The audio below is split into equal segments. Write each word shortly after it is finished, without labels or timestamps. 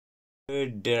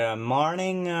Good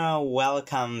morning,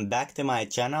 welcome back to my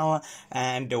channel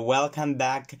and welcome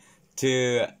back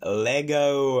to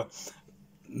Lego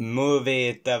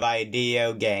Movie the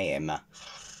video game.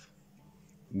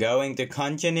 Going to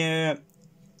continue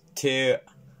to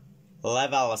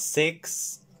level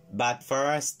 6, but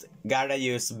first gotta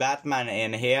use Batman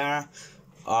in here,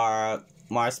 or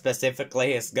more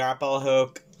specifically his grapple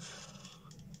hook,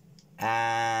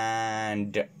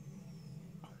 and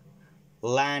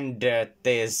land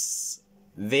this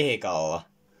vehicle.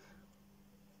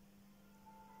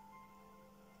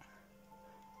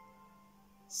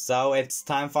 So it's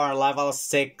time for level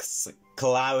 6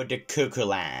 Cloud Cuckoo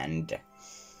Land. Is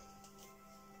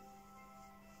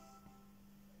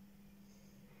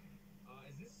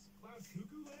this Cloud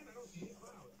Cuckoo Land? I don't see any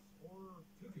clouds or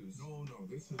cuckoos. No,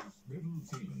 this is Middle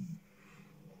Zealand.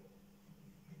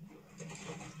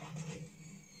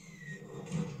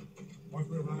 Once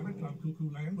we arrive at Cloud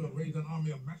Cuckoo Land, we'll raise an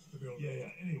army of mastodons. Yeah.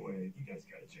 Anyway, you guys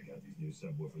gotta check out these new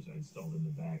subwoofers I installed in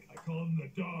the back. I call them the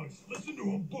dogs. Listen to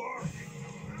them bark.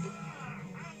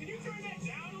 Can you turn that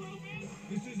down a little bit?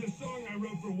 This is a song I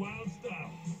wrote for Wild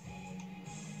Style.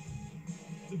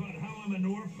 It's about how I'm an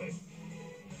orphan.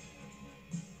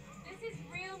 This is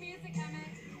real music,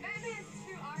 Emmett. Batman's a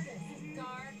true artist. It's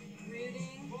dark,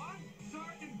 brooding. What?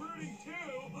 Dark and brooding too?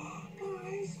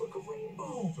 Guys, look, a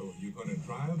rainbow. So you're going to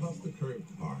drive up the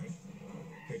curved part,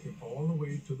 take it all the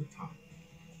way to the top,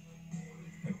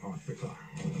 and park the car.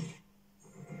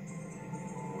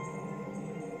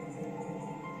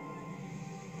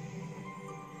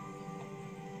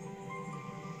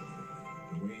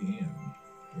 The way in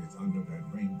is under that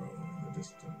rainbow in the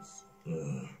distance.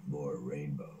 More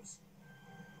rainbows.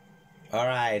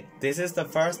 Alright, this is the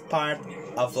first part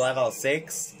of level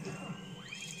 6.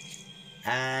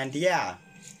 And yeah.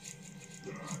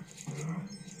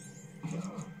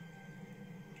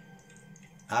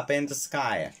 Up in the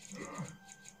sky.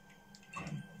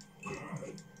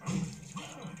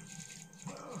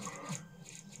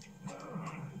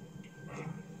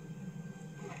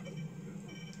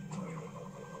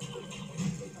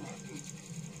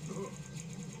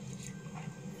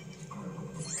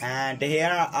 And here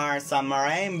are some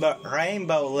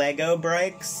rainbow Lego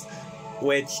bricks,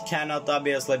 which cannot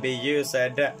obviously be used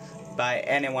by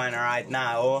anyone right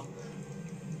now,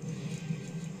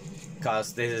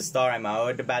 cause this is story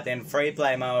mode, but in free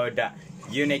play mode,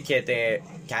 Unikitty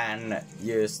can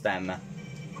use them.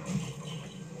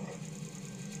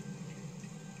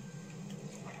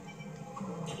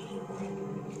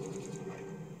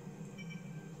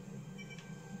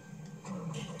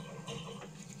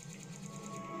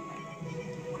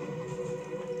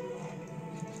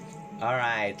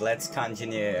 Alright, let's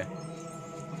continue.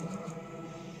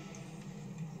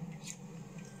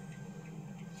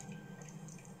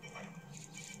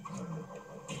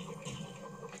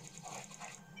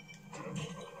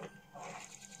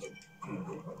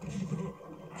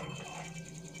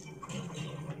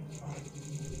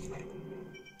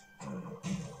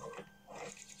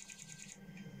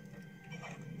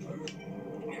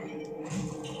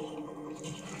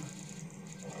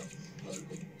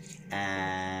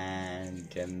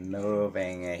 And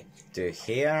moving it to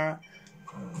here.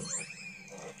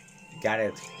 Got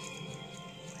it.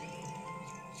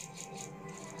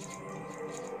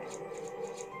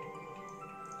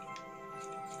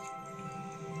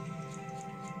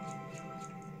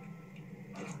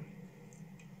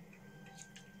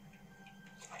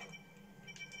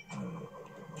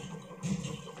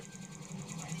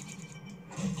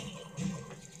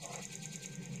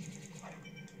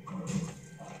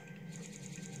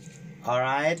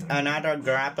 Alright, another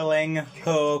grappling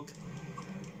hook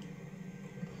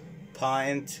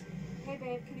point. Hey,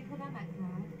 babe, can you pull down that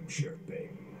cloud? Sure,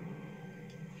 babe.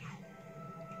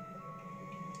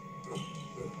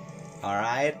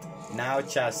 Alright, now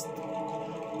just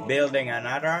building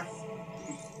another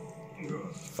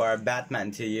for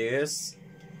Batman to use.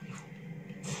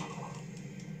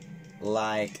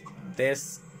 Like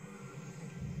this.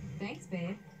 Thanks,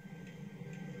 babe.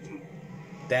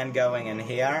 Then going in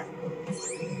here.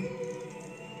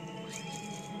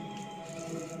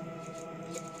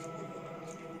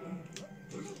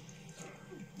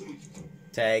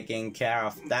 Taking care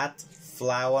of that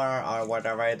flower or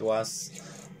whatever it was.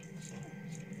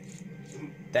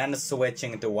 Then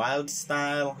switching to wild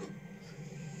style,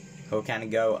 who can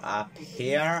go up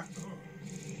here.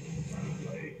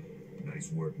 Hey, nice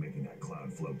work making that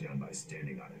cloud float down by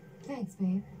standing on it. Thanks,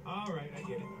 babe. Alright, I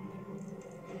get it.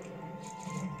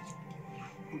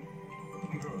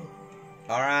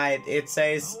 Alright, it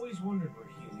says... I always wondered where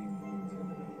helium balloons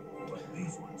ended up. But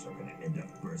these ones are gonna end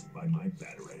up burst by my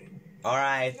batarang.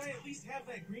 Alright. Can I at least have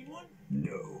that green one?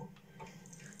 No.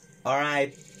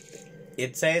 Alright.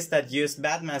 It says that use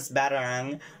Batman's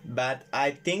Batarang, but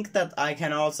I think that I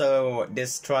can also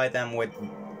destroy them with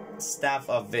Staff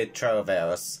of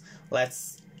Vitrovos.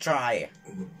 Let's try.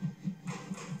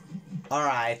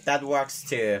 Alright, that works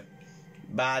too.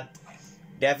 But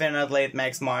definitely it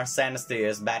makes more sense to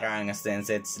use Batarang since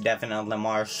it's definitely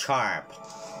more sharp.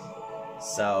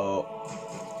 So,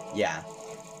 yeah.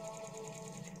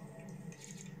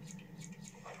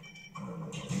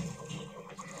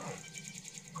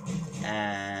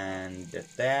 And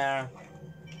there.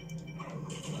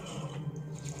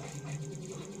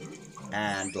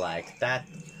 And like that.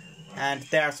 And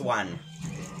there's one.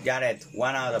 Got it.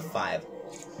 1 out of 5.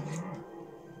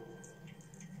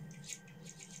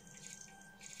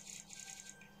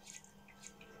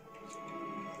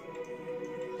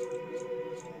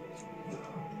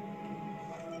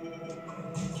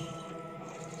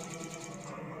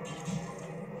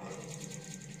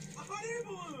 A hot air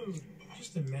balloon!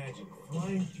 Just imagine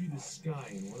flying through the sky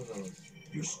in one of those.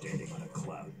 You're standing on a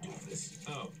cloud, doofus.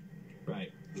 Oh,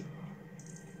 right.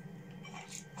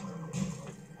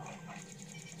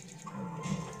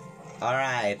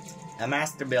 Alright, a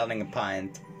master building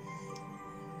point.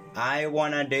 I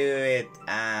wanna do it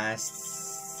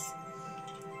as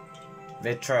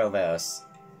Vitrovos.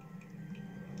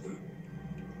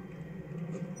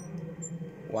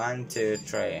 1, 2,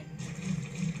 3.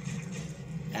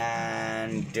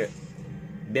 And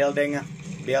building.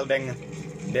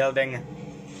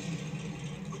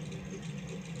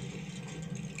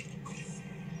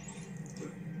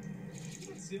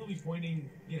 Isn't Sylvie pointing,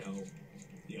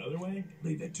 the other way?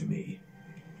 Leave it to me.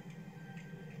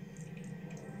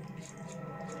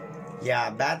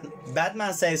 Yeah,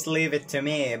 Batman says leave it to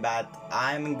me, but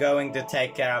I'm going to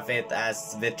take care of it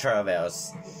as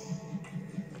Vitrovos.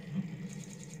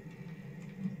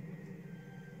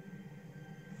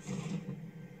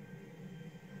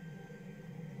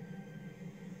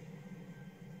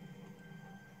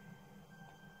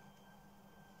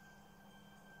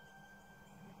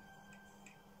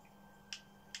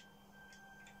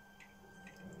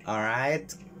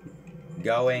 Alright,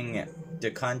 going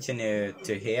to continue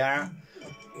to here.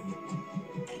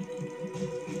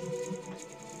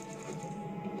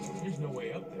 There's no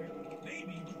way up there.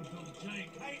 Maybe we could build a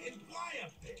giant kite and fly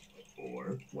up there.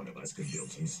 Or one of us could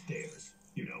build some stairs.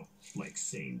 You know, like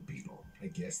sane people. I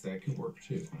guess that could work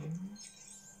too.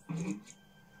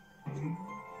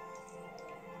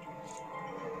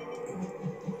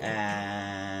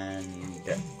 And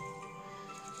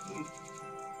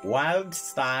wild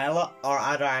style or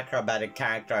other acrobatic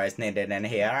character is needed in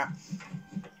here.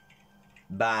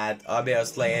 But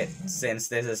obviously, since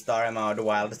this is story mode,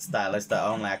 wild style is the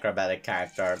only acrobatic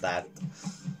character that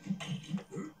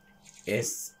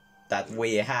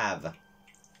we have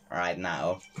right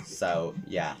now. So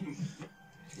yeah.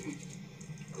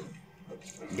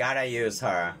 Gotta use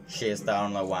her. She's the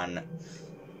only one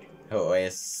who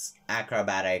is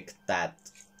acrobatic that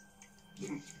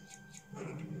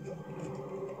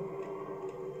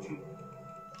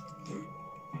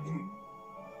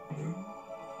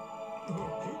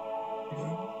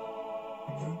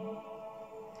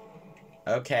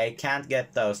okay, can't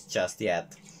get those just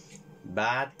yet.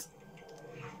 But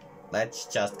let's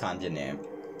just continue.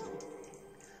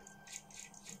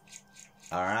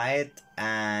 Alright,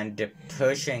 and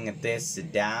pushing this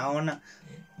down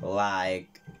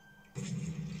like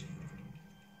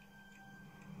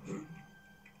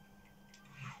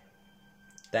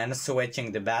then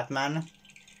switching to Batman,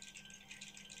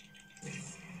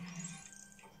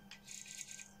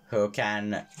 who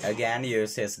can again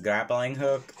use his grappling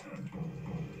hook.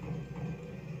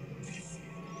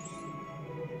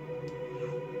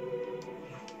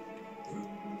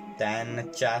 Then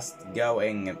just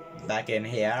going back in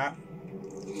here.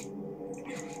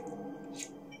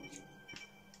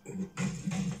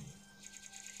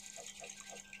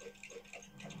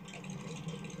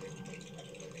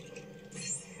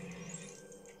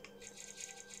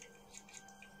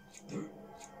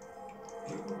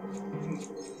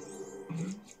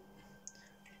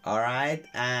 Alright,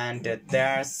 and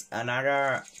there's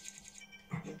another.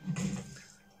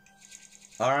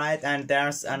 Alright, and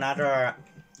there's another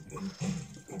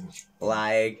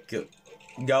like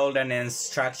golden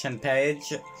instruction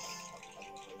page,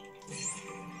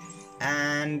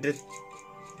 and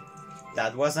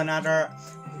that was another,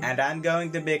 and I'm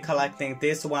going to be collecting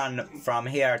this one from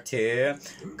here too,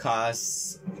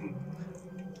 cause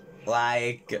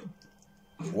like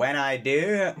when I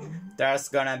do, there's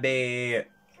gonna be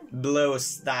blue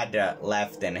stud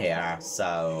left in here,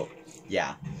 so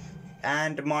yeah.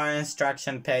 and more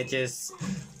instruction pages,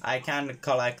 I can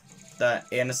collect the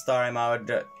in story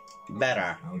mode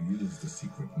better. I'll use the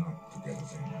secret knot to get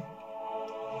us in.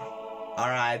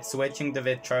 Alright, switching to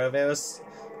Vitruvius,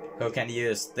 who can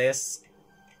use this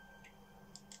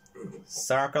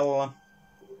circle,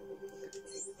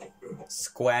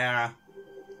 square,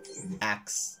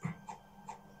 X,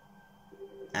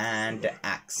 and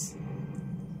X.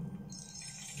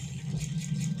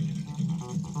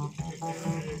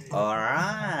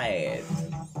 Alright.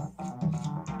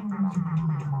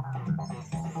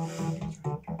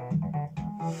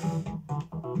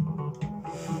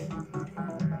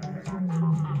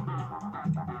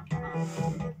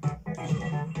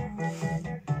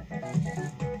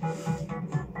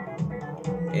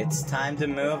 It's time to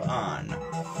move on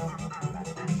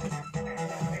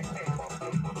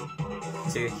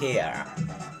to here.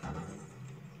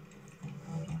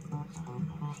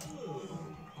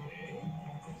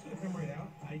 Come right out.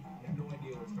 I have no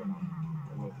idea what's going on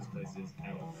or what this place is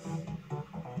at all.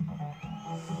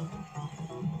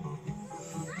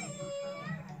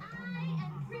 I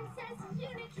am Princess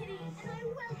Unikitty, and I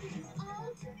welcome you all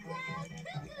to Cloud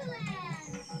Cuckoo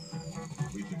Land.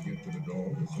 We should get to the door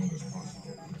as soon as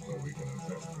possible so we can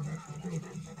assess the master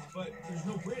buildings. But there's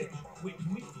no bridge. Wait,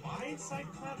 can we fly inside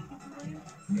Cloud Cuckoo Land?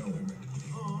 No limit.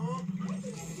 Aww.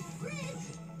 Bridge.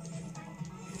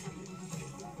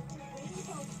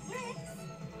 Rainbow bricks.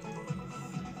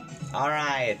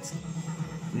 Alright.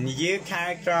 New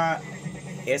character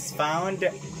is found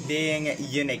being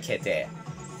Unikitty.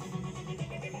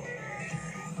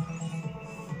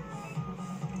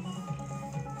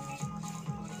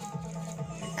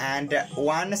 And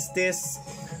once this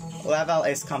level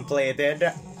is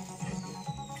completed,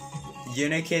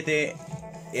 Unikitty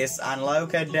is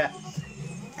unlocked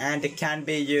and can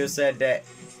be used to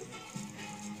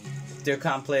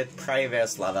complete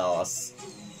previous levels.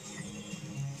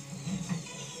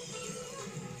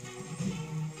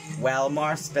 Well,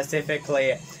 more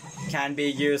specifically, can be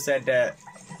used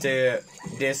to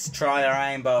destroy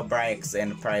rainbow breaks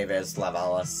in previous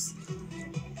levels.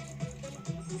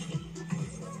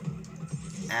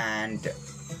 And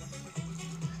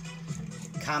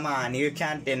come on, you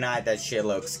can't deny that she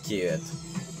looks cute.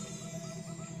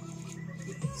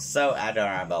 So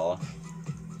adorable.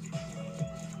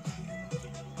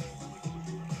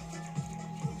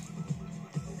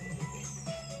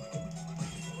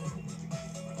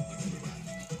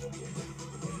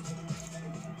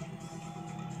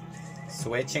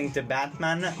 Switching to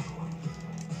Batman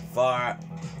for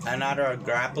another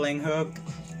grappling hook.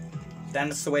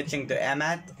 Then switching to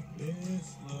Emmet,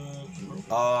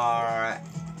 or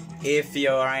if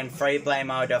you're in free play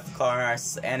mode, of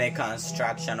course, any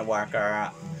construction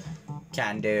worker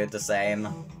can do the same.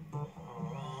 Aww.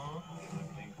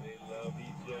 I think they love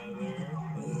each other.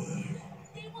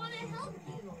 They want to help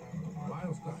you.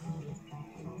 Milestone.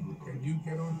 Can you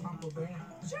get on top of there?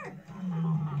 Sure.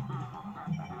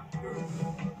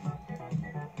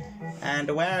 And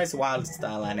where is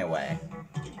Wildstyle anyway?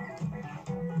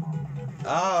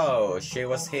 Oh, she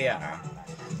was here.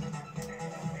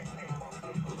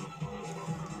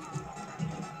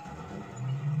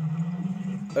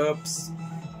 Oops.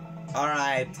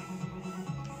 Alright.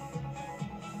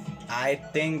 I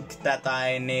think that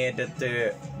I need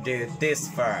to do this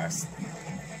first.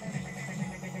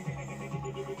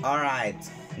 Alright.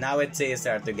 Now it's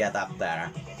easier to get up there.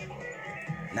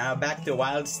 Now back to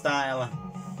Wildstyle.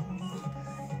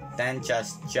 Then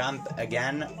just jump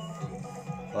again.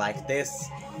 Like this,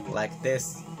 like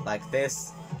this, like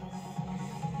this.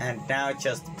 And now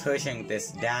just pushing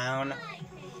this down.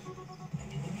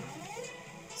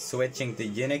 Switching to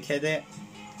Unikitty.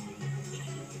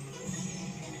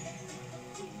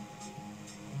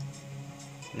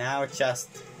 Now just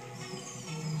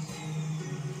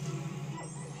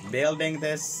building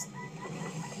this.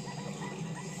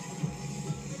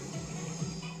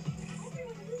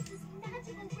 Everyone use this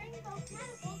magical rainbow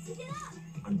catapult to get up.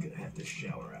 I'm gonna have to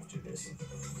shower after this.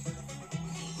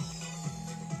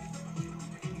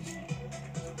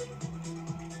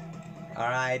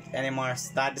 Alright, any more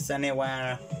studs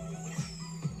anywhere?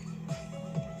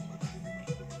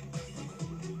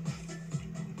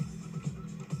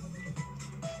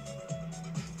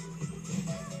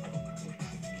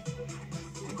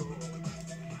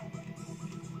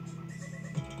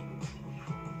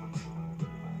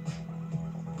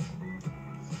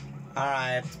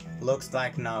 Alright, looks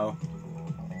like no.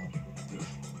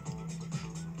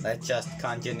 Let's just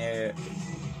continue.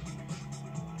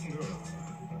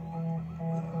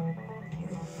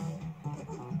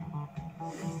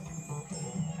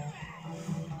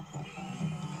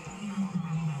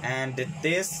 And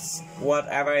this,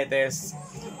 whatever it is,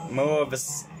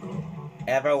 moves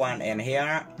everyone in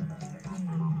here.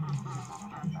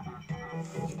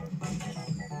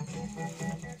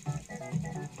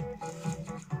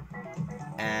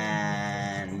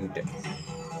 And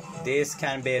this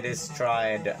can be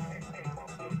destroyed.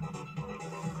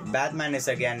 Batman is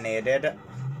again needed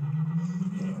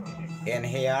in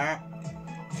here.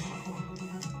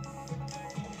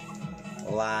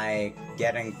 Like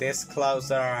getting this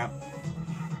closer,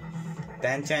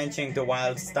 then changing to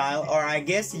wild style, or I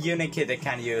guess Unikitty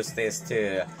can use this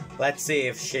too. Let's see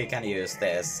if she can use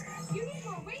this. You need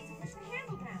more weight to push the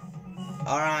handle down.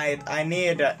 Alright, I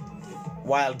need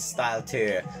wild style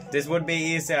too. This would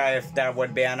be easier if there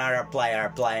would be another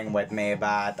player playing with me,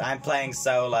 but I'm playing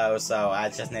solo, so I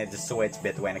just need to switch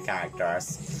between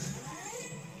characters.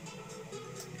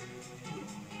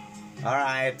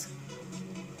 Alright.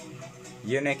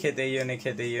 Unikitty,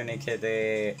 Unikitty,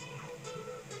 Unikitty.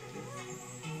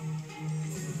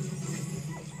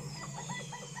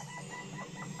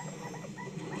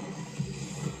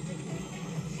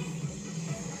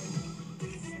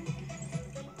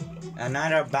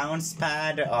 Another bounce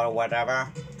pad or whatever.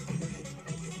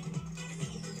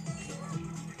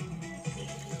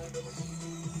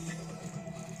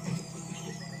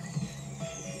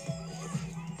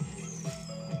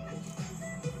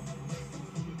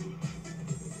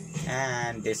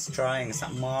 And destroying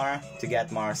some more to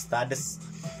get more studs.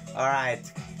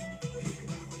 Alright.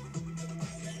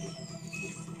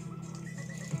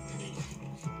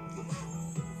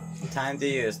 Time to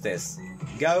use this.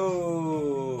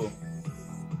 Go!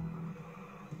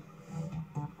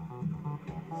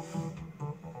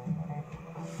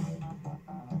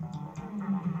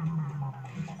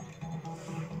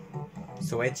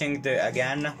 Switching to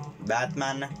again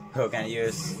Batman, who can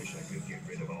use. Wish I could get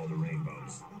rid of all the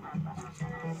rainbows.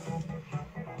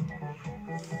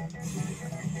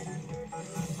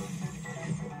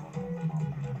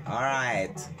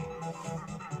 Alright.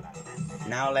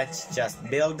 Now let's just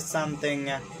build something.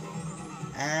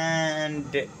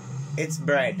 And it's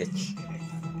Bridge.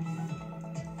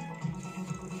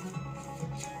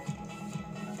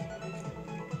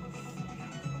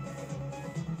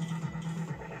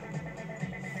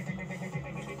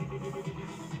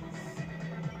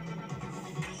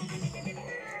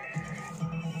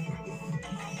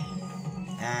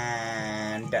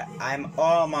 And I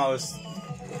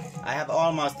have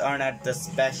almost earned the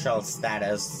special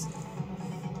status.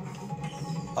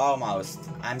 Almost.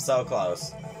 I'm so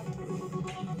close.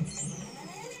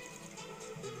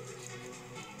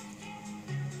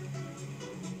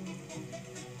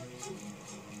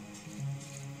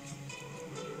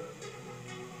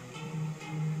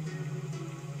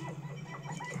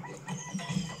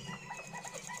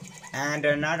 And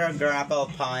another grapple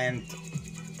point.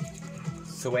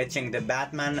 Switching to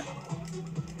Batman.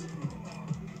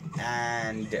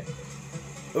 And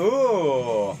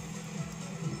ooh,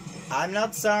 I'm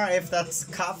not sure if that's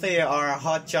coffee or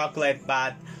hot chocolate,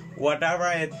 but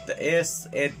whatever it is,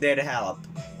 it did help.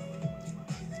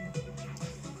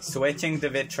 Switching to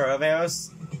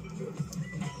Vitruvius.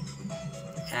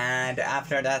 And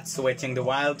after that, switching to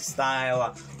Wild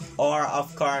Style. Or,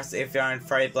 of course, if you're in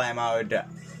free play mode,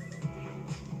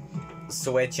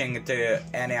 switching to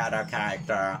any other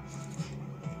character.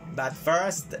 But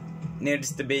first,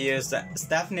 needs to be used.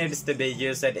 Stuff needs to be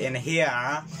used in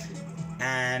here,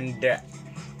 and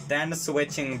then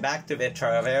switching back to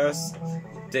Vitruvius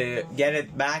to get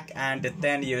it back, and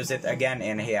then use it again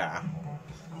in here.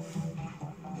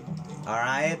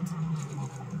 Alright.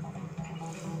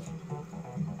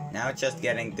 Now just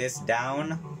getting this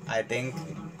down, I think.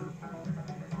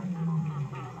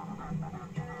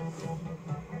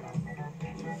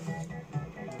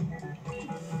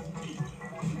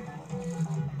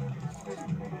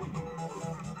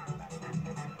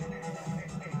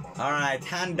 Alright,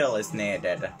 handle is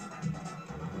needed.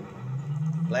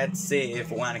 Let's see if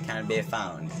one can be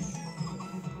found.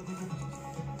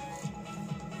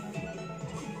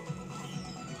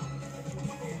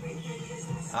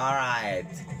 Alright.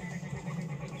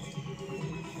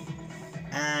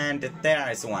 And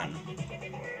there is one.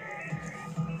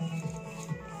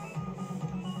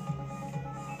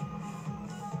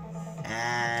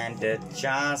 And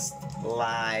just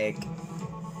like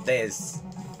this.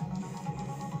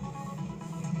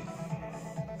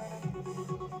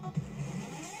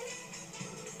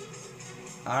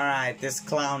 Alright, this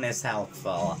clown is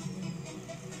helpful.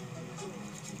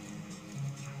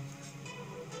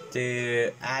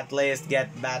 To at least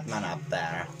get Batman up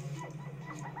there.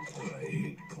 I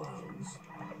hate clowns.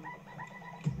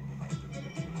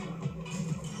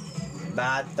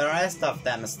 But the rest of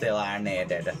them still are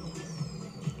needed.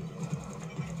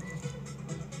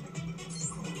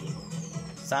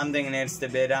 Something needs to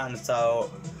be done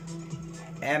so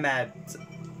Emmet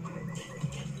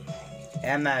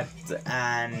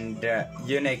and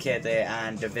Unikitty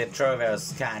and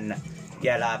Vitruvius can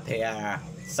get up here.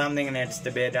 Something needs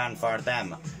to be done for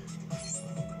them.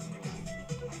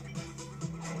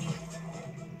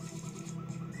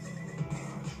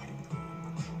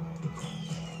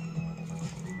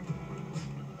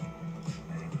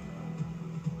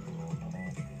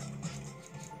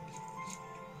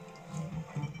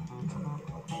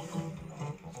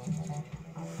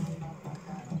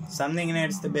 Something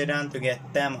needs to be done to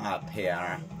get them up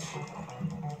here.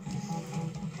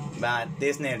 But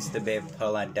this needs to be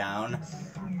pulled down.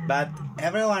 But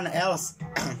everyone else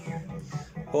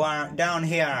who are down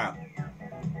here,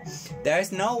 there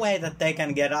is no way that they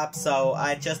can get up, so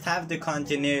I just have to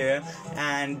continue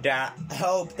and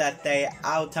hope that they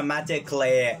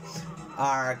automatically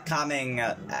are coming.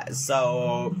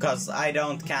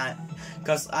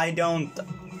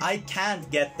 I can't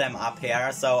get them up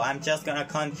here, so I'm just gonna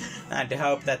and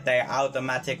hope that they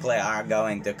automatically are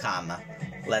going to come.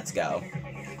 Let's go.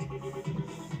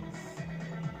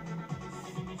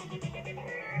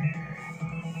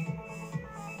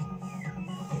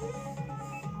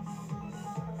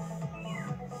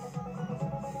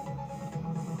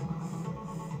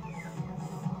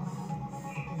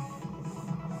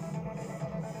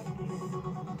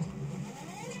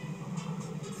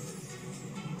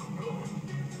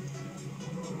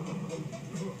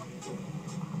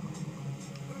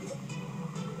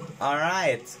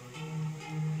 Alright.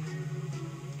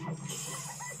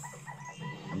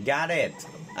 Got it.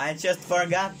 I just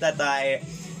forgot that I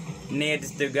need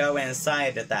to go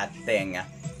inside that thing.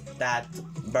 That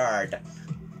bird.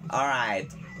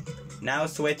 Alright. Now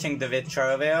switching to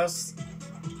Vitruvius.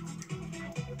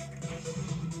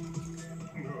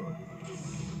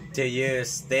 To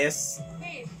use this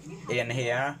in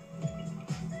here.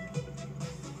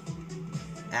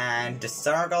 And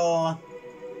circle.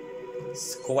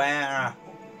 Square,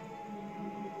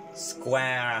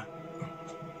 square,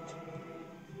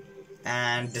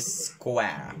 and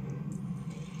square.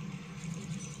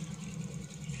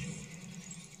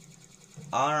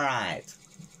 All right.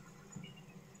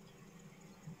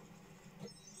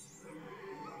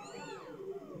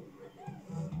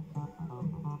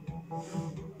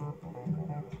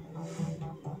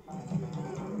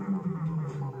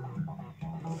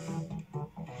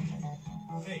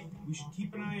 Hey, we should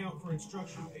keep an eye out for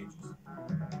instruction pages.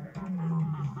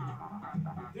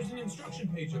 There's an instruction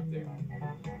page up there.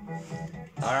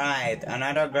 Alright,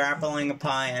 another grappling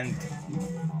point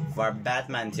for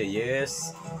Batman to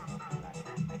use.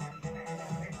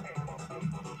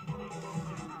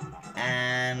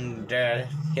 And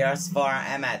here's for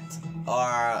Emmet,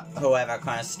 or whoever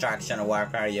construction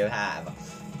worker you have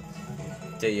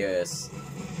to use.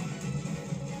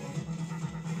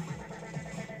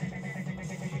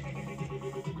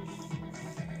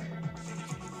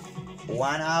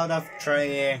 One out of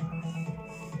 3.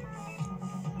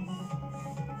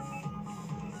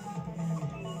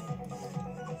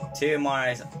 Two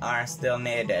more are still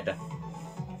needed.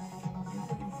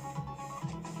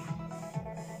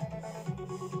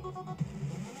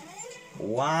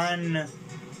 One,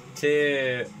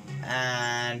 2,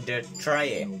 and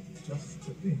 3.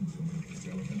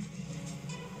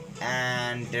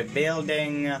 And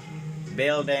building.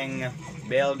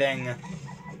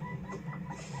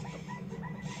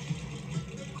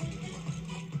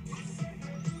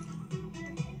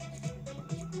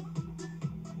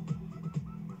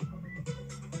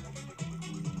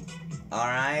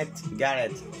 Alright, got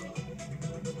it.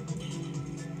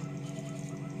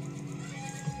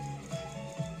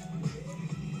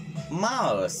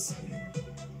 Mouse!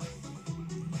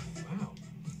 Wow.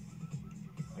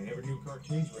 I never knew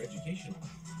cartoons were educational.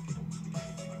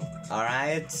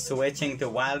 Alright, switching to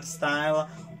wild style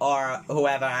or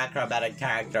whoever acrobatic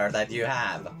character that you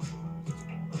have.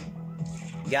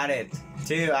 Got it.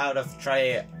 2 out of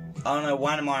 3. Only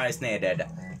 1 more is needed.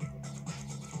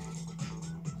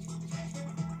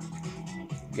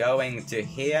 Going to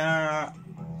here.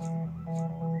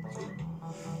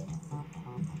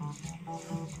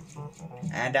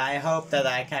 And I hope that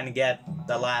I can get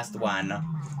the last one.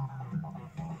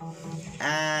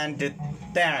 And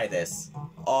there it is.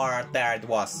 Or there it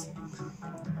was.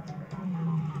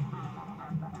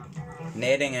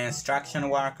 Needing an instruction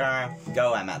worker.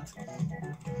 Go, Emmet.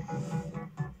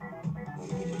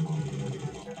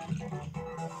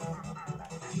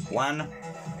 One.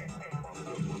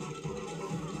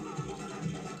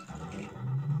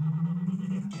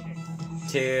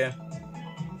 2,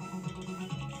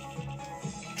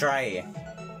 3.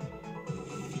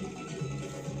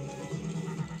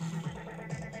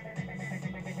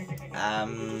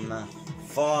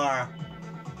 Four,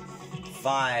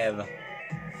 5,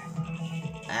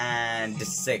 and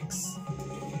 6.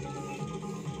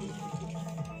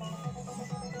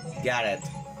 Got it.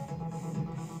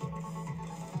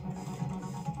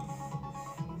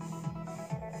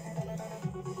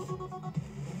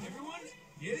 Everyone,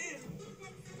 get in.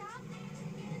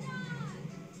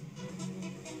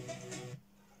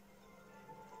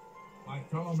 My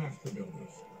fellow master builders,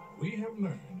 we have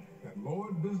learned that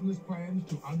Lord Business plans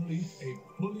to unleash a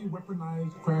fully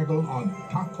weaponized Craggle on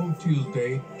Taco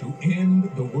Tuesday to end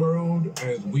the world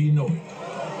as we know it.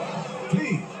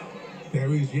 Please,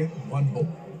 there is yet one hope.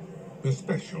 The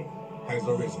special has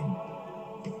arisen.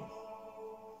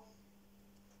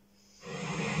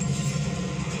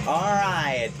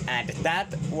 Alright, and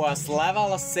that was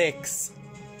level 6.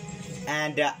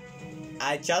 And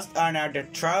I just earned the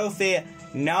trophy,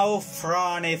 No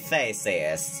Frowny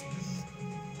Faces.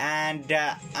 And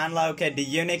unlocked the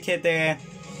Unikitty,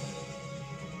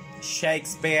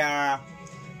 Shakespeare,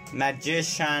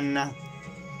 Magician,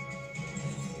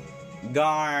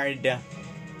 Guard,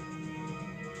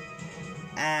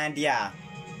 and yeah,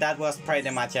 that was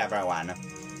pretty much everyone.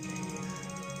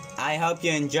 I hope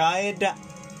you enjoyed.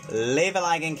 Leave a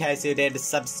like in case you did,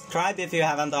 subscribe if you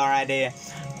haven't already.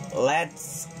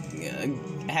 Let's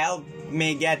help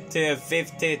me get to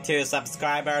 52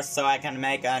 subscribers so I can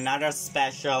make another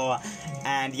special.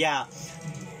 And yeah,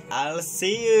 I'll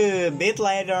see you a bit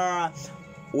later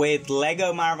with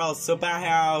Lego Marvel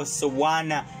Superheroes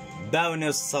 1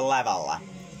 bonus level.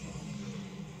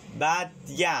 But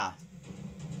yeah,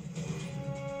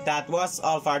 that was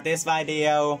all for this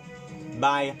video.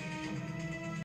 Bye.